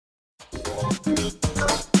We're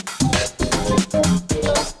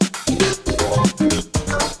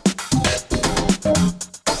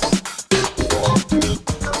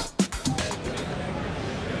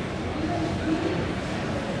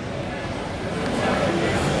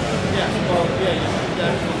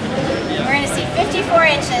going to see 54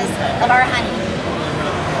 inches of our honey.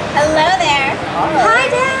 Hello there. Hi,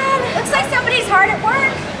 Dad. Looks like somebody's hard at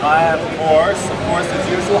work. Of course, as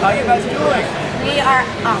usual. How are you guys doing? We are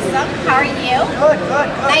awesome. How are you? Good, good,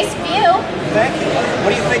 good. Nice view. Thank you. What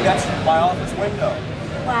do you think? That's my office window.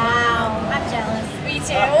 Wow, I'm jealous. Me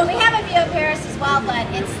too. We have a view of Paris as well, but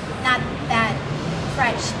it's not that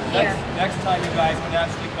French here. Next time you guys can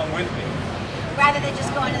actually come with me. Rather than just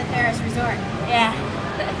going to the Paris resort. Yeah.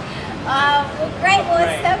 Well, great. Well,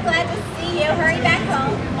 it's so glad to see you. Hurry back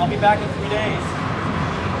home. I'll be back in 3 days.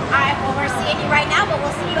 Well, we're seeing you right now, but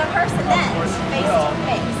we'll see you in person then. Face to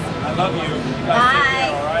face. I love you. You guys Bye. take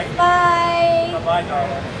care, all right? Bye. Bye-bye,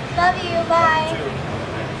 darling. Love you. Bye.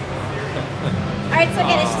 All right, so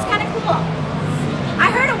again, it's just kind of cool.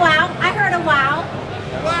 I heard a wow.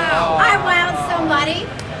 Wow. I wowed somebody.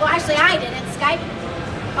 Well, actually, I didn't. Skype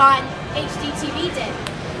on HD TV did.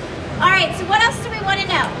 All right, so what else do we want to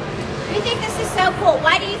know? We think this is so cool.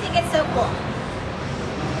 Why do you think it's so cool?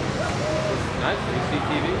 Nice, HD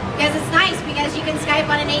TV. Because it's nice, because you can Skype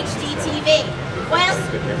on an HD TV. What else?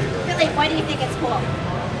 Philip, why do you think it's cool?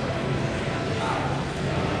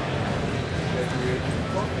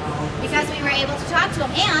 Because we were able to talk to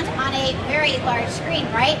him, and on a very large screen,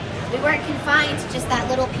 right? We weren't confined to just that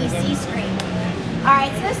little PC screen. All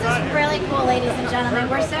right, so this is really cool, ladies and gentlemen.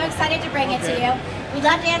 We're so excited to bring it to you. We'd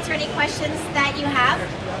love to answer any questions that you have.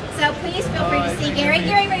 So please feel free to see Gary.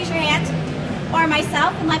 Gary, raise your hand. Or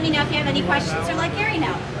myself, and let me know if you have any questions, or let Gary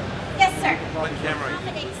know. Yes, sir. It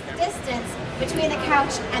accommodates the distance between the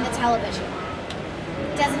couch and the television.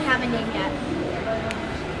 It doesn't have a name yet.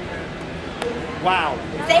 Wow.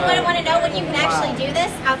 Does anyone want to know when you can actually do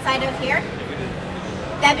this outside of here?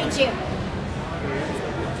 That'd be June.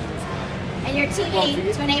 And your TV,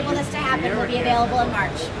 to enable this to happen, will be available in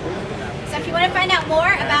March. So if you want to find out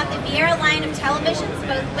more about the Viera line of televisions,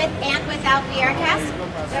 both with and without VieraCast,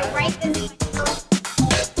 go right this way.